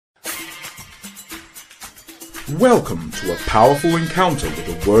Welcome to a powerful encounter with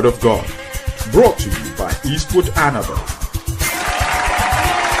the Word of God, brought to you by Eastwood Annabelle.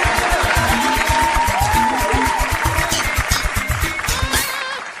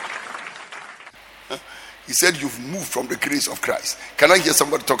 He said you've moved from the grace of Christ. Can I hear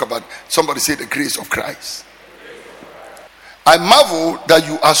somebody say the grace of Christ? I marvel that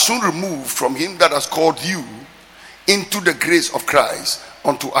you are soon removed from him that has called you into the grace of Christ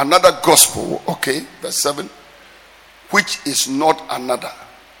unto another gospel. Okay, verse 7. Which is not another,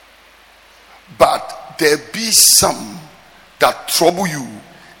 but there be some that trouble you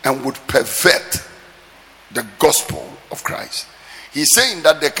and would pervert the gospel of Christ. He's saying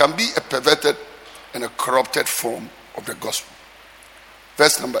that there can be a perverted and a corrupted form of the gospel.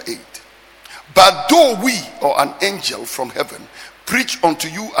 Verse number 8. But though we or an angel from heaven preach unto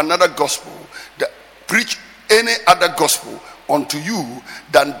you another gospel, preach any other gospel unto you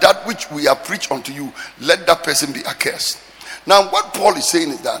than that which we have preached unto you, let that person be accursed. Now what Paul is saying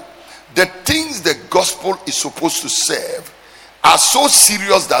is that the things the gospel is supposed to serve are so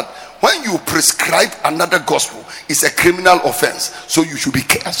serious that when you prescribe another gospel, it's a criminal offense, so you should be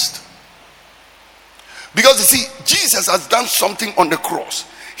cursed. Because you see, Jesus has done something on the cross.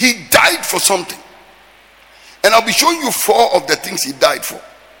 He died for something, and I'll be showing you 4 of the things he died for.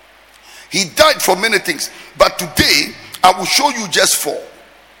 He died for many things, but today I will show you just 4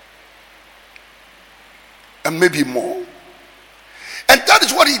 and maybe more, and that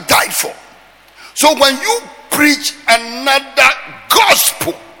is what he died for. So when you preach another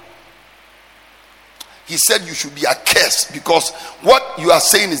gospel, he said you should be accursed, because what you are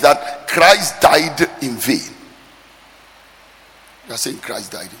saying is that Christ died in vain. You are saying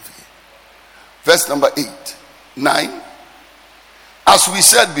Christ died in vain. Verse number 9. As we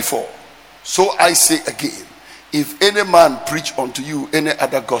said before, so I say again, if any man preach unto you any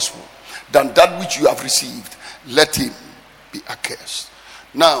other gospel than that which you have received, let him be accursed.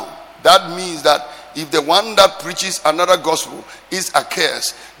 Now that means that if the one that preaches another gospel is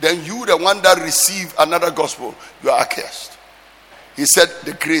accursed, then you, the one that receive another gospel, you are accursed. He said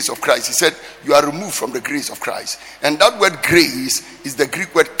the grace of Christ. He said you are removed from the grace of Christ. And that word grace is the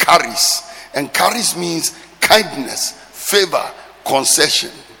Greek word charis. And charis means kindness, favor,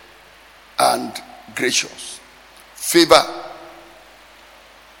 concession, and gracious. Favor,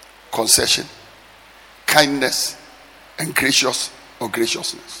 concession, kindness, and gracious or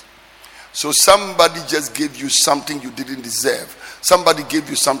graciousness. So somebody just gave you something you didn't deserve. Somebody gave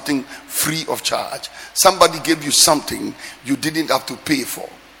you something free of charge. Somebody gave you something you didn't have to pay for.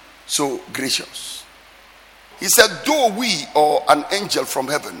 So gracious. He said, though we or an angel from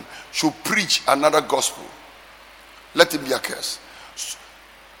heaven should preach another gospel, let him be accursed.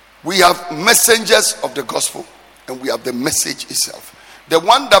 We have messengers of the gospel, and we have the message itself. The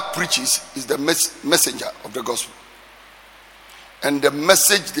one that preaches is the messenger of the gospel, and the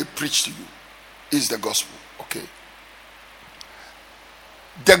message they preach to you is the gospel. Okay.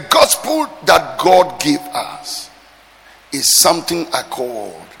 The gospel that God gave us is something I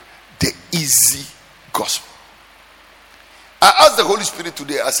call the easy gospel. I asked the Holy Spirit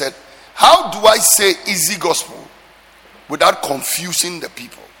today, I said, how do I say easy gospel without confusing the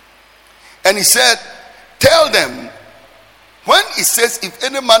people? And he said, tell them, when it says, if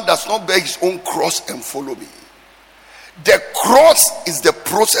any man does not bear his own cross and follow me, the cross is the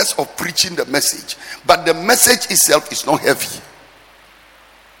process of preaching the message, but the message itself is not heavy.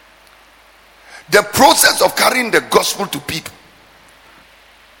 The process of carrying the gospel to people,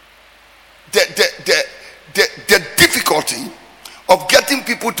 the difficulty of getting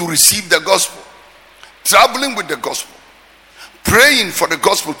people to receive the gospel, traveling with the gospel, praying for the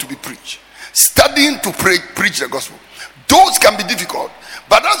gospel to be preached, studying to preach the gospel, those can be difficult.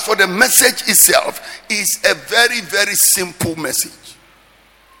 But as for the message itself, is a very, very simple message.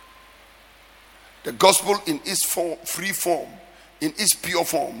 The gospel in its free form, in its pure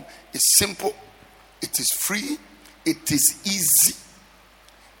form, is simple, it is free, it is easy.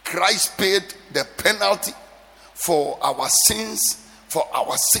 Christ paid the penalty for our sins, for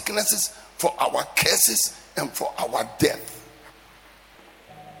our sicknesses, for our curses, and for our death.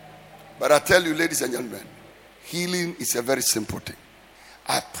 But I tell you, ladies and gentlemen, healing is a very simple thing.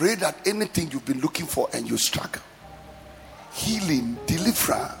 I pray that anything you've been looking for and you struggle, healing,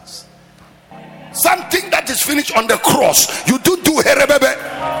 deliverance, something that is finished on the cross, you do herebebe.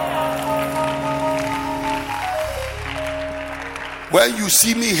 When you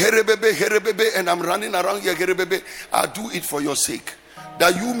see me herebebe, and I'm running around here herebebe, I do it for your sake.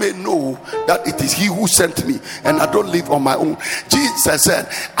 that you may know that it is he who sent me, and I don't live on my own. Jesus said,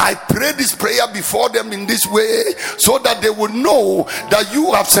 I pray this prayer before them in this way, so that they will know that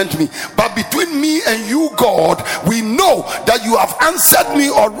you have sent me. But between me and you, God, we know that you have answered me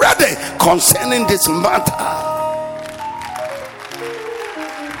already concerning this matter.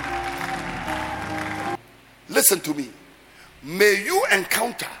 Listen to me. May you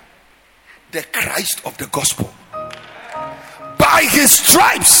encounter the Christ of the gospel. By his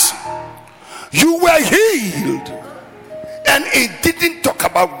stripes you were healed. And it didn't talk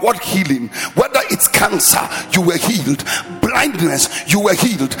about what healing, whether it's cancer, you were healed, blindness, you were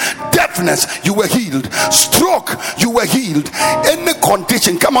healed, deafness, you were healed, stroke, you were healed, any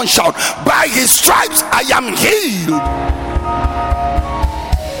condition. Come on, shout, by his stripes I am healed.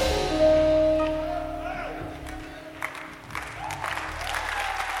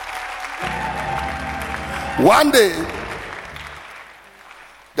 One day,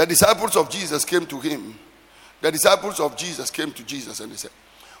 the disciples of Jesus came to him. The disciples of Jesus came to Jesus and they said,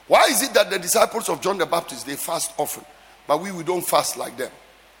 why is it that the disciples of John the Baptist, they fast often, but we don't fast like them?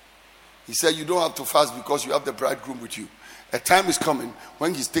 He said, you don't have to fast because you have the bridegroom with you. A time is coming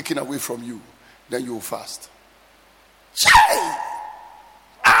when he's taken away from you, then you will fast.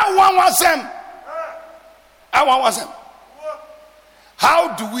 I want them.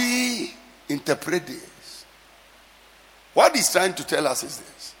 How do we interpret this? What he's trying to tell us is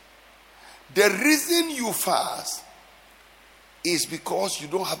this: the reason you fast is because you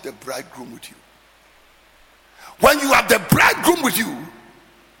don't have the bridegroom with you. When you have the bridegroom with you,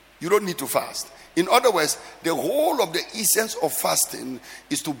 you don't need to fast. In other words, the whole of the essence of fasting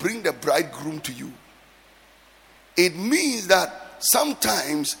is to bring the bridegroom to you. It means that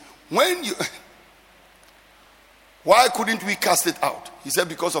sometimes when you why couldn't we cast it out? He said,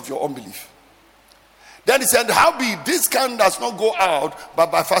 because of your unbelief. Then he said, how be this kind does not go out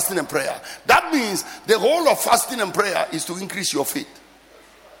but by fasting and prayer. That means the whole of fasting and prayer is to increase your faith.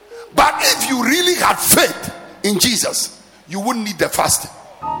 But if you really had faith in Jesus, you wouldn't need the fasting.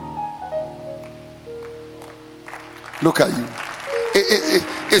 Look at you.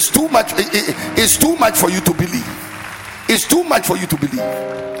 It's too much. It's too much for you to believe. It's too much for you to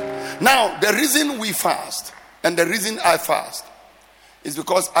believe. Now, the reason we fast and the reason I fast is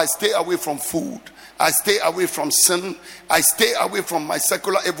because I stay away from food. I stay away from sin. I stay away from my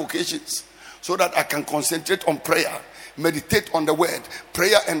secular evocations so that I can concentrate on prayer, meditate on the word,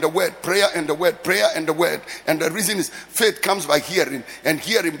 prayer and the word, prayer and the word, prayer and the word. And the reason is faith comes by hearing and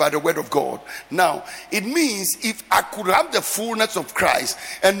hearing by the word of God. Now, it means if I could have the fullness of Christ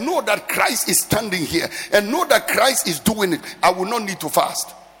and know that Christ is standing here and know that Christ is doing it, I will not need to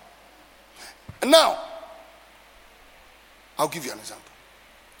fast. Now, I'll give you an example.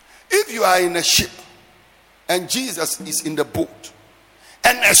 If you are in a ship and Jesus is in the boat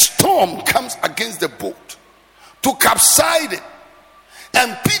and a storm comes against the boat to capsize it,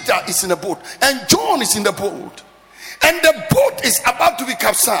 and Peter is in the boat and John is in the boat and the boat is about to be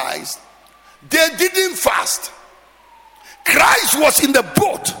capsized, they didn't fast. Christ was in the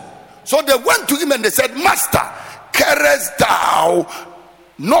boat, so they went to him and they said, Master, carest thou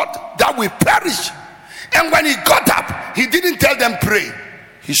not that we perish? And when he got up, he didn't tell them pray.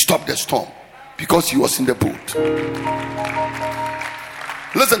 He stopped the storm because he was in the boat.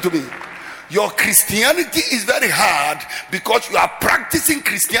 Listen to me. Your Christianity is very hard because you are practicing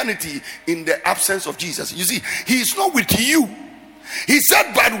Christianity in the absence of Jesus. You see, he is not with you. He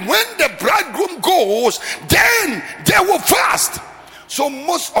said, but when the bridegroom goes, then they will fast. So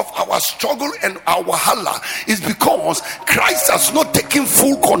most of our struggle and our wahala is because Christ has not taken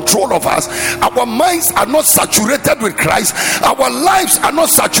full control of us. Our minds are not saturated with Christ. Our lives are not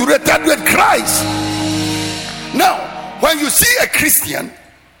saturated with Christ. Now, when you see a Christian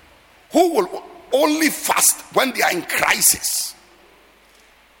who will only fast when they are in crisis,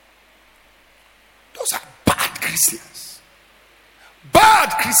 those are bad Christians.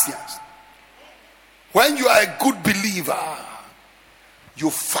 Bad Christians. When you are a good believer, you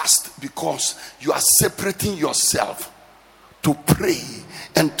fast because you are separating yourself to pray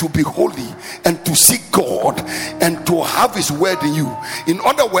and to be holy and to seek God and to have his word in you. In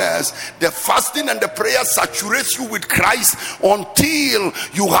other words, the fasting and the prayer saturates you with Christ until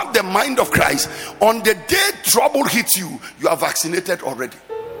you have the mind of Christ. On the day trouble hits you, you are vaccinated already.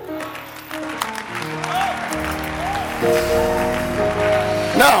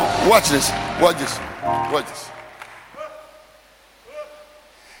 Now, watch this. Watch this. Watch this.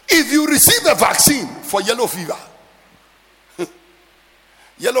 If you receive a vaccine for yellow fever,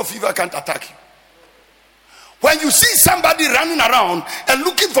 yellow fever can't attack you. When you see somebody running around and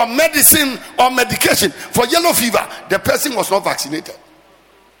looking for medicine or medication for yellow fever, the person was not vaccinated.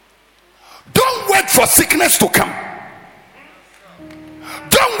 Don't wait for sickness to come.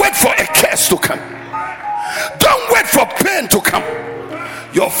 Don't wait for a curse to come. Don't wait for pain to come.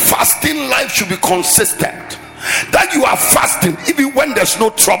 Your fasting life should be consistent. That you are fasting even when there's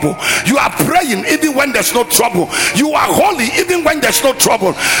no trouble. You are praying even when there's no trouble. You are holy even when there's no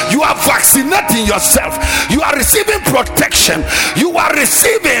trouble. You are vaccinating yourself. You are receiving protection. You are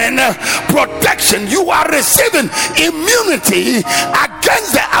receiving protection. You are receiving immunity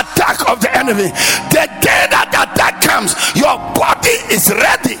against the attack of the enemy. The day that the attack comes, your body is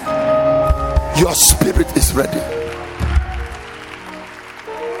ready. Your spirit is ready.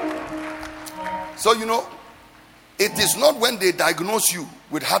 So it is not when they diagnose you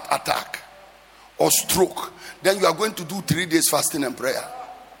with heart attack or stroke, then you are going to do 3 days fasting and prayer.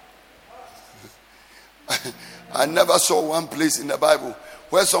 I never saw one place in the Bible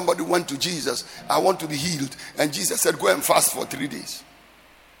where somebody went to Jesus, I want to be healed, and Jesus said, go and fast for 3 days.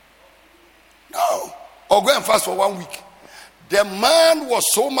 No. Or go and fast for 1 week. The man was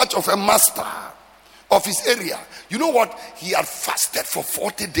so much of a master of his area. You know what? He had fasted for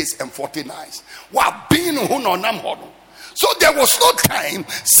 40 days and 40 nights. So there was no time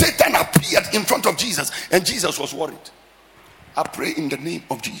Satan appeared in front of Jesus and Jesus was worried. I pray in the name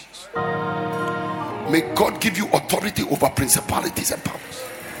of Jesus. May God give you authority over principalities and powers.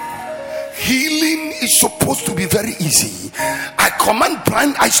 Healing is supposed to be very easy. I command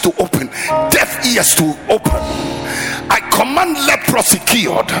blind eyes to open, deaf ears to open. I command leprosy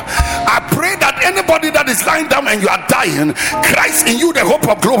cured. I pray that anybody that is lying down and you are dying, Christ in you the hope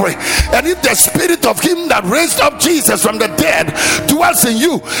of glory. And if the spirit of him that raised up Jesus from the dead dwells in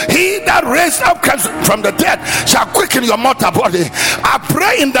you, he that raised up Christ from the dead shall quicken your mortal body. I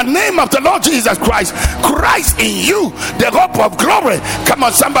pray in the name of the Lord Jesus Christ, Christ in you the hope of glory. Come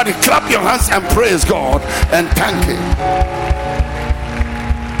on, somebody clap your hands and praise God and thank him.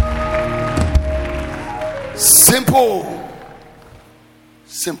 Simple.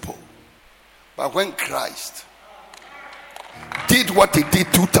 But when Christ did what he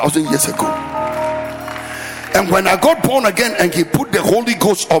did 2,000 years ago, and when I got born again and he put the Holy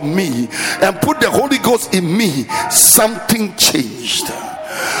Ghost on me and put the Holy Ghost in me, something changed.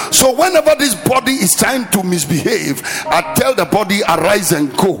 So whenever this body is trying to misbehave, I tell the body arise and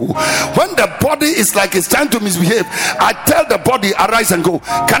go. When the body is like it's trying to misbehave, I tell the body arise and go.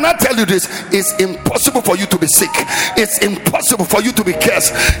 Can I tell you this? It's impossible for you to be sick. It's impossible for you to be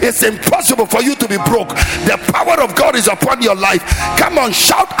cursed. It's impossible for you to be broke. The power of God is upon your life. Come on,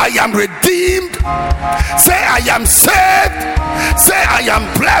 shout, I am redeemed. Say, I am saved. Say, I am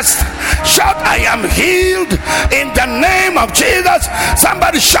blessed. Shout, I am healed in the name of Jesus.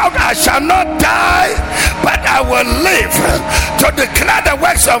 Somebody shout, I shall not die, but I will live to declare the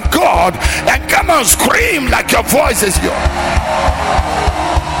works of God. And come on, scream like your voice is yours.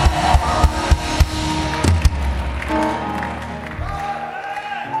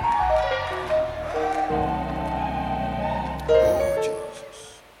 Oh,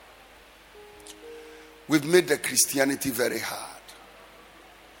 Jesus. We've made the Christianity very hard.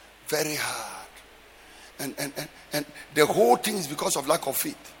 Very hard. And the whole thing is because of lack of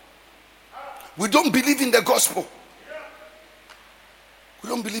faith. We don't believe in the gospel. We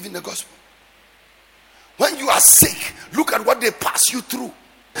don't believe in the gospel. When you are sick, look at what they pass you through.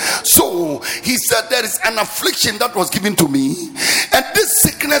 So he said, there is an affliction that was given to me, and this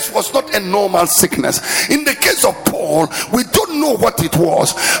sickness was not a normal sickness. In the case of Paul, we don't know what it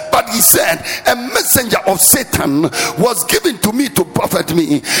was, but he said, a messenger of Satan was given to me to buffet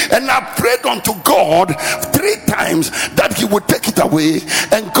me, and I prayed unto God 3 times that he would take it away,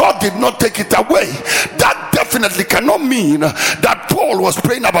 and God did not take it away. That definitely cannot mean that Paul was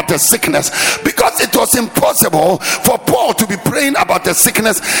praying about the sickness, because it was impossible for Paul to be praying about the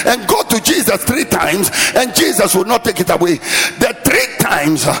sickness and go to Jesus 3 times and Jesus would not take it away. The 3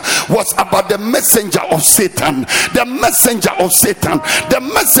 times was about the messenger of Satan. The messenger of Satan. The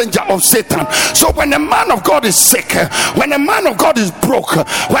messenger of Satan. So when a man of God is sick, when a man of God is broke,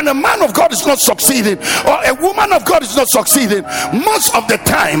 when a man of God is not succeeding, or a woman of God is not succeeding, most of the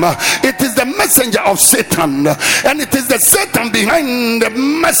time it is the messenger of Satan, and it is the Satan behind the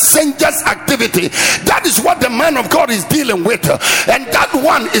messenger's activity. That is what the man of God is dealing with, and that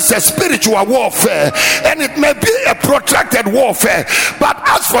one is a spiritual warfare, and it may be a protracted warfare. But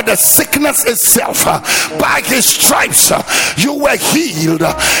as for the sickness itself, by his stripes you were healed.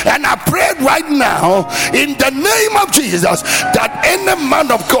 And I pray right now in the name of Jesus that any man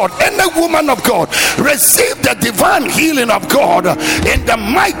of God, any woman of God, receive the divine healing of God in the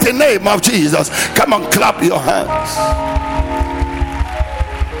mighty name of Jesus. Come on, clap your hands.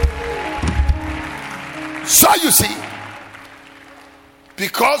 So you see,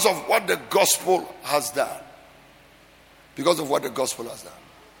 Because of what the gospel has done. Because of what the gospel has done.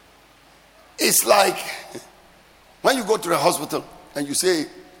 It's like when you go to the hospital and you say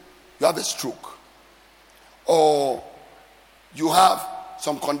you have a stroke, or you have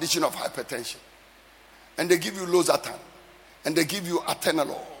some condition of hypertension, and they give you Losartan, and they give you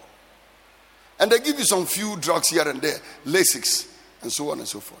Atenolol, and they give you some few drugs here and there, Lasix, and so on and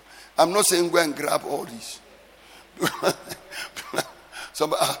so forth. I'm not saying go and grab all these.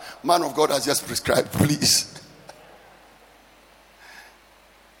 Some man of God has just prescribed, please.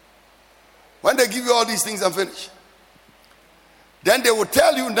 When they give you all these things and finish, then they will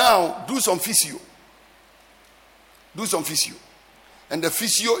tell you now, do some physio. Do some physio. And the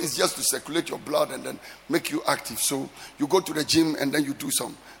physio is just to circulate your blood and then make you active. So you go to the gym and then you do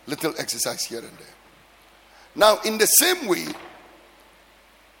some little exercise here and there. Now, in the same way,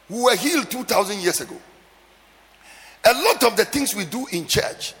 we were healed 2,000 years ago. A lot of the things we do in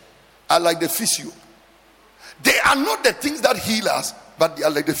church are like the physio. They are not the things that heal us, but they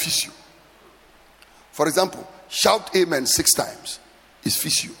are like the physio. For example, shout amen 6 times is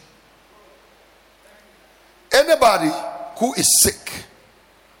physio. Anybody who is sick,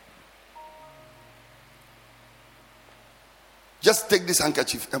 just take this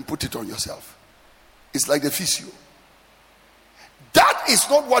handkerchief and put it on yourself. It's like the physio. That is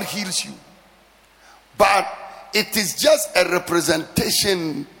not what heals you, but it is just a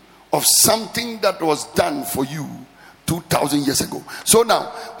representation of something that was done for you 2,000 years ago. So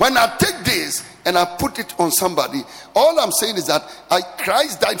now, when I take this and I put it on somebody, all I'm saying is that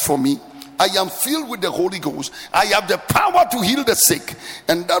Christ died for me. I am filled with the Holy Ghost. I have the power to heal the sick,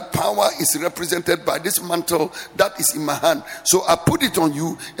 and that power is represented by this mantle that is in my hand. So I put it on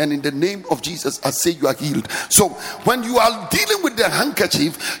you, and in the name of Jesus I say you are healed. So when you are dealing with the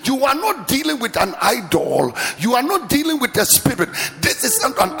handkerchief, you are not dealing with an idol. You are not dealing with a spirit. This is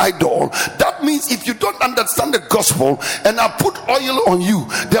not an idol. That means if you don't understand the gospel and I put oil on you,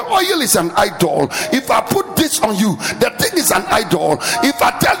 the oil is an idol. If I put this on you, the thing is an idol. If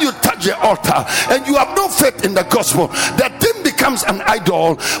I tell you touch the altar and you have no faith in the gospel, that thing becomes an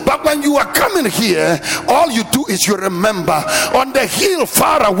idol. But when you are coming here, all you do is you remember on the hill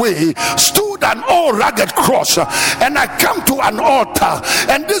far away stood an old rugged cross, and I come to an altar,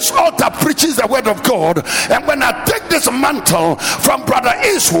 and this altar preaches the word of God. And when I take this mantle from Brother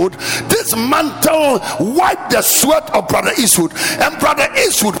Eastwood, this mantle wiped the sweat of Brother Eastwood, and Brother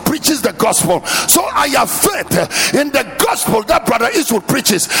Eastwood preaches the gospel. So I have faith in the gospel that Brother Eastwood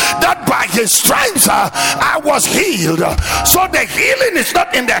preaches, that by his stripes I was healed. So the healing is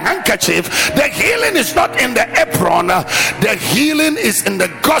not in the handkerchief, the healing is not in the apron, the healing is in the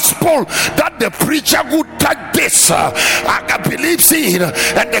gospel that the preacher would take this. I believe in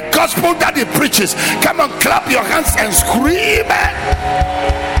and the gospel that he preaches. Come on, clap your hands and scream.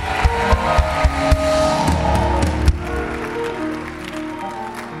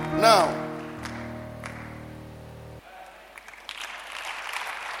 Now,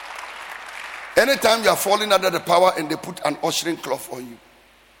 anytime you are falling under the power and they put an ushering cloth on you,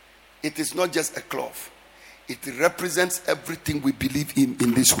 it is not just a cloth. It represents everything we believe in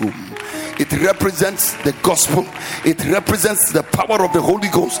this room. It represents the gospel. It represents the power of the Holy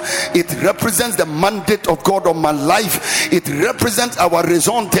Ghost. It represents the mandate of God on my life. It represents our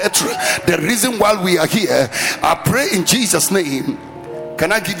raison d'etre, the reason why we are here. I pray in Jesus' name.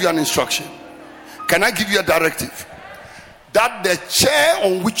 Can I give you an instruction? Can I give you a directive? That the chair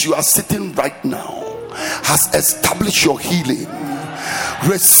on which you are sitting right now has established your healing.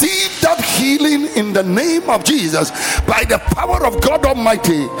 Receive that healing in the name of Jesus by the power of God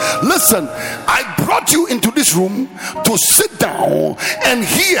Almighty. Listen, I brought you into this room to sit down and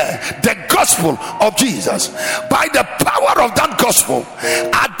hear the gospel of Jesus. By the power of that gospel,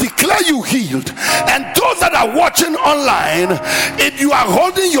 I declare you healed. And those that are watching online, if you are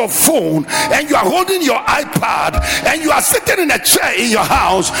holding your phone and you are holding your iPad and you are sitting in a chair in your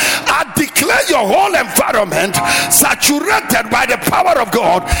house, I declare your whole environment saturated by the power of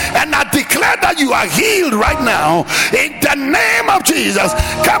God, and I declare that you are healed right now in the name of Jesus.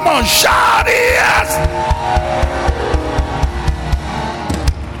 Come on, shout yes.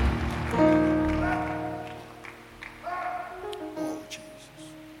 Oh Jesus,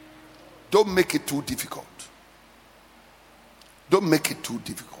 don't make it too difficult. Don't make it too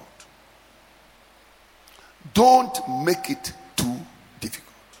difficult. Don't make it too difficult.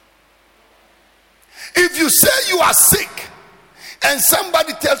 If you say you are sick and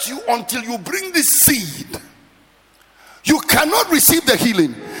somebody tells you until you bring this seed you cannot receive the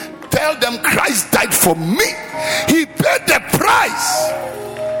healing, tell them Christ died for me. He paid the price.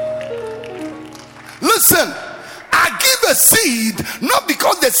 Listen, I give a seed not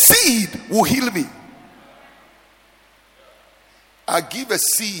because the seed will heal me. I give a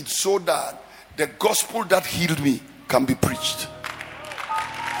seed so that the gospel that healed me can be preached.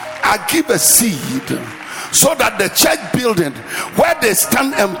 I give a seed so that the church building where they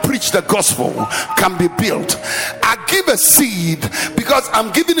stand and preach the gospel can be built. I give a seed because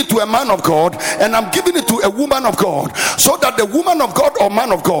I'm giving it to a man of God and I'm giving it to a woman of God, so that the woman of God or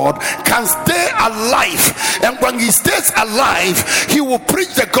man of God can stay alive, and when he stays alive he will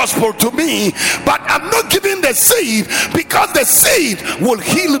preach the gospel to me. But I'm not giving the seed because the seed will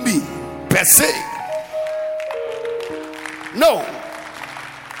heal me per se. No.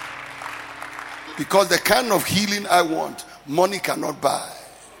 Because the kind of healing I want, money cannot buy.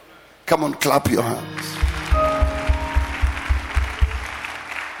 Come on, clap your hands.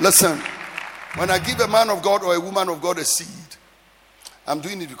 Listen, when I give a man of God or a woman of God a seed, I'm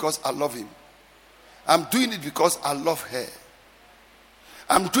doing it because I love him. I'm doing it because I love her.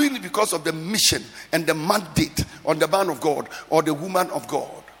 I'm doing it because of the mission and the mandate on the man of God or the woman of God.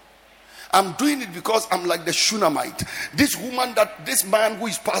 I'm doing it because I'm like the Shunammite. This man who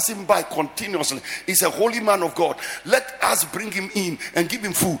is passing by continuously is a holy man of God. Let us bring him in and give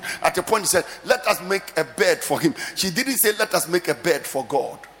him food. At a point he said, let us make a bed for him. She didn't say, let us make a bed for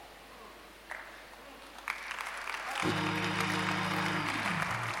God.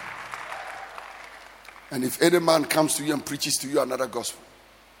 And if any man comes to you and preaches to you another gospel,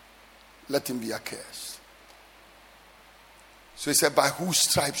 let him be accursed. So he said, by whose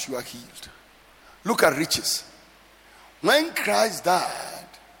stripes you are healed. Look at riches. When Christ died,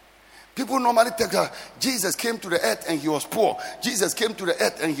 people normally think that Jesus came to the earth and he was poor. Jesus came to the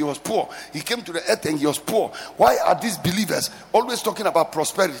earth and he was poor. He came to the earth and he was poor. Why are these believers always talking about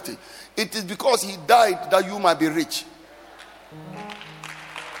prosperity? It is because he died that you might be rich.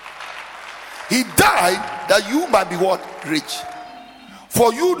 He died that you might be what? Rich.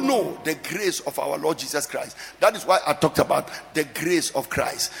 For you know the grace of our Lord Jesus Christ. That is why I talked about the grace of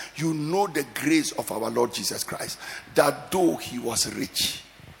Christ. You know the grace of our Lord Jesus Christ, that though he was rich.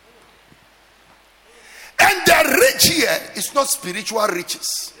 And the rich here is not spiritual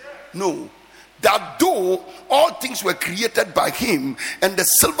riches. No. That though all things were created by him, and the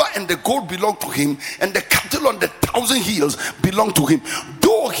silver and the gold belong to him, and the cattle on the 1,000 hills belong to him,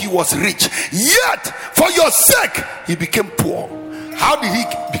 though he was rich, yet for your sake he became poor. How did he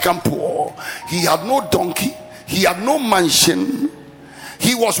become poor? He had no donkey, he had no mansion,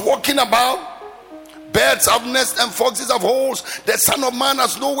 he was walking about. Birds have nests and foxes have holes. The Son of Man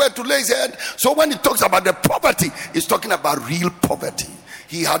has nowhere to lay his head. So when he talks about the poverty, he's talking about real poverty.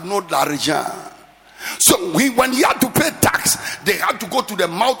 He had no l'argent. So when he had to pay tax, they had to go to the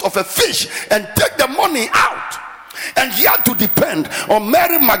mouth of a fish and take the money out. And he had to depend on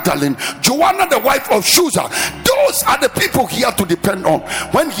Mary Magdalene, Joanna the wife of Chuza. Those are the people he had to depend on.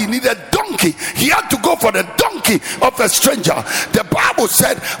 When he needed donkey, he had to go for the donkey of a stranger. The Bible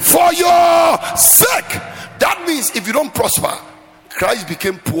said, for your sake. That means if you don't prosper, Christ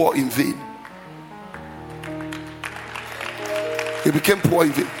became poor in vain. He became poor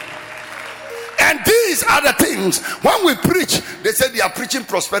in vain. And these are the things, when we preach, they say they are preaching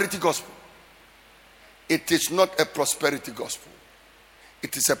prosperity gospel. It is not a prosperity gospel.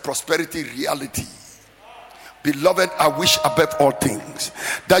 It is a prosperity reality. Beloved, I wish above all things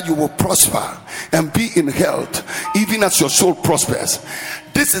that you will prosper and be in health, even as your soul prospers.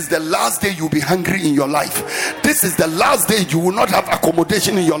 This is the last day you'll be hungry in your life. This is the last day you will not have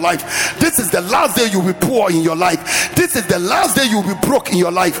accommodation in your life. This is the last day you'll be poor in your life. This is the last day you'll be broke in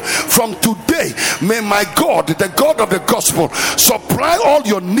your life. From today, may my God, the God of the gospel, supply all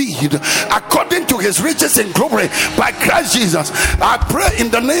your need according to his riches in glory by Christ Jesus. I pray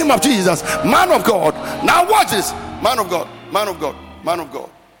in the name of Jesus. Man of God, now watch this. Man of God, man of God, man of God.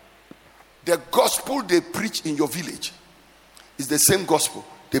 The gospel they preach in your village is the same gospel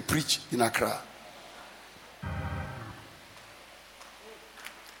they preach in Accra.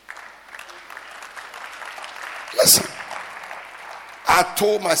 Listen, I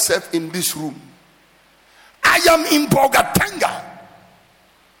told myself in this room, I am in Bogatanga,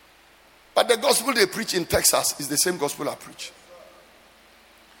 but the gospel they preach in Texas is the same gospel I preach.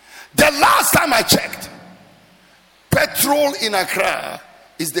 The last time I checked, petrol in Accra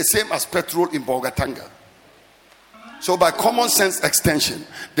is the same as petrol in Bogatanga. So by common sense extension,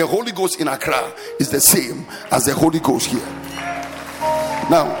 the Holy Ghost in Accra is the same as the Holy Ghost here.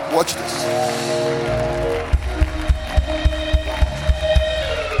 Now, watch this.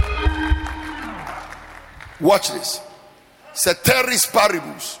 Watch this. Ceteris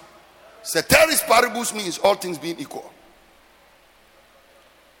paribus. Ceteris paribus means all things being equal.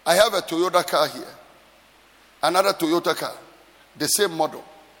 I have a Toyota car here. Another Toyota car, the same model.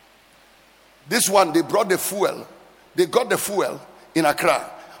 This one, they brought the fuel. They got the fuel in Accra,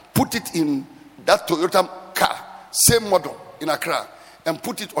 put it in that Toyota car, same model in Accra, and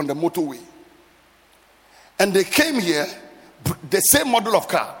put it on the motorway. And they came here, the same model of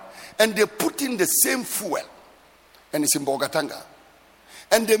car, and they put in the same fuel, and it's in Bolgatanga.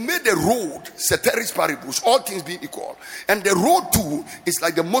 And they made the road, ceteris paribus, all things being equal. And the road too is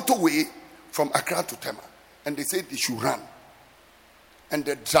like the motorway from Accra to Tema. And they said they should run. And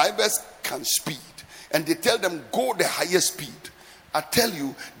the drivers can speed. And they tell them, go the highest speed. I tell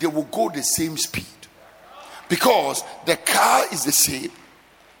you, they will go the same speed. Because the car is the same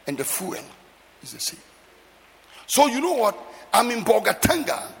and the fuel is the same. So you know what? I'm in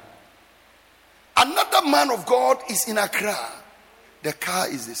Bolgatanga. Another man of God is in Accra. The car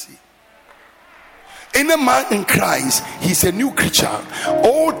is the same. Any man in Christ, he's a new creature.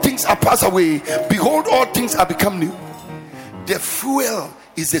 All things are passed away. Behold, all things are become new. The fuel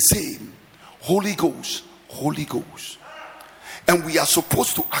is the same. Holy Ghost, Holy Ghost. And we are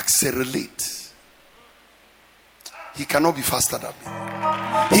supposed to accelerate. He cannot be faster than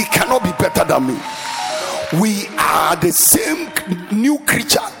me. He cannot be better than me. We are the same new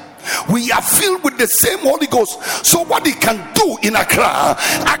creature. We are filled with the same Holy Ghost. So what he can do in Accra,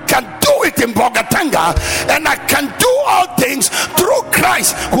 I can do it in Bolgatanga, and I can do all things through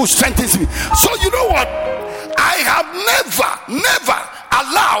Christ who strengthens me. So you know what? I have never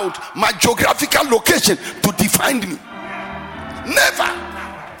allowed my geographical location to define me. Never.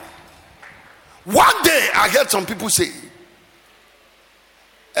 One day I heard some people say,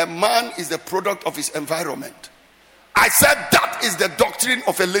 a man is the product of his environment. I said that is the doctrine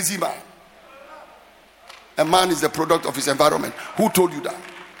of a lazy man. A man is the product of his environment. Who told you that?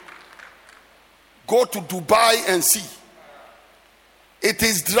 Go to Dubai and see. It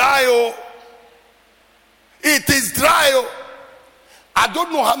is dry. Oh. It is dry. Oh. I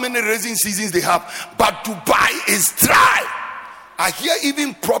don't know how many raising seasons they have, but Dubai is dry. I hear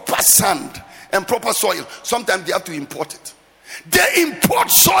even proper sand and proper soil. Sometimes they have to import it. They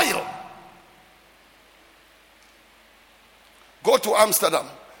import soil. Go to Amsterdam.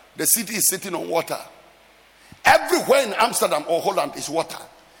 The city is sitting on water. Everywhere in Amsterdam or Holland is water.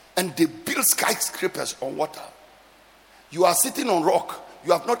 And they build skyscrapers on water. You are sitting on rock.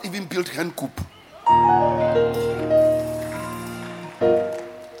 You have not even built hen coop.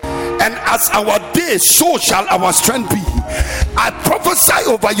 And as our days, so shall our strength be. I prophesy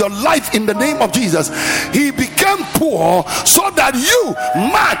over your life in the name of Jesus. He became poor so that you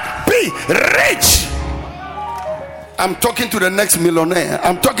might be rich. I'm talking to the next millionaire.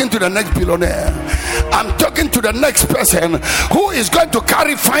 I'm talking to the next billionaire. I'm talking to the next person who is going to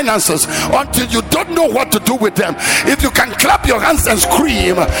carry finances until you don't know what to do with them. If you can clap your hands and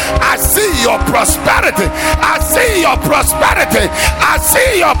scream, I see your prosperity. I see your prosperity. I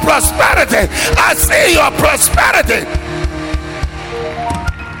see your prosperity. I see your prosperity.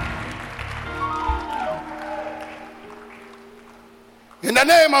 In the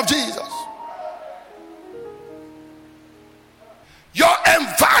name of Jesus. Your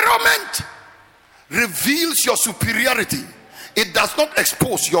environment reveals your superiority. It does not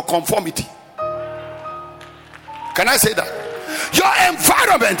expose your conformity. Can I say that? Your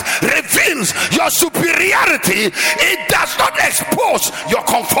environment reveals your superiority. It does not expose your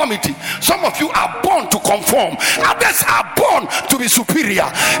conformity. Some of you are born to conform. Others are born to be superior.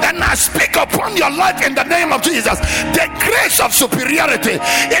 And I speak upon your life in the name of Jesus. The grace of superiority.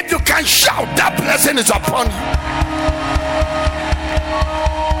 If you can shout, that blessing is upon you.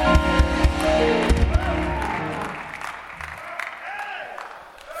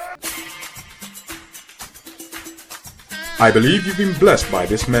 I believe you've been blessed by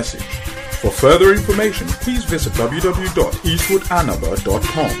this message. For further information, please visit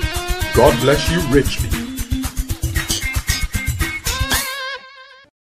www.eastwoodanaba.com. God bless you richly.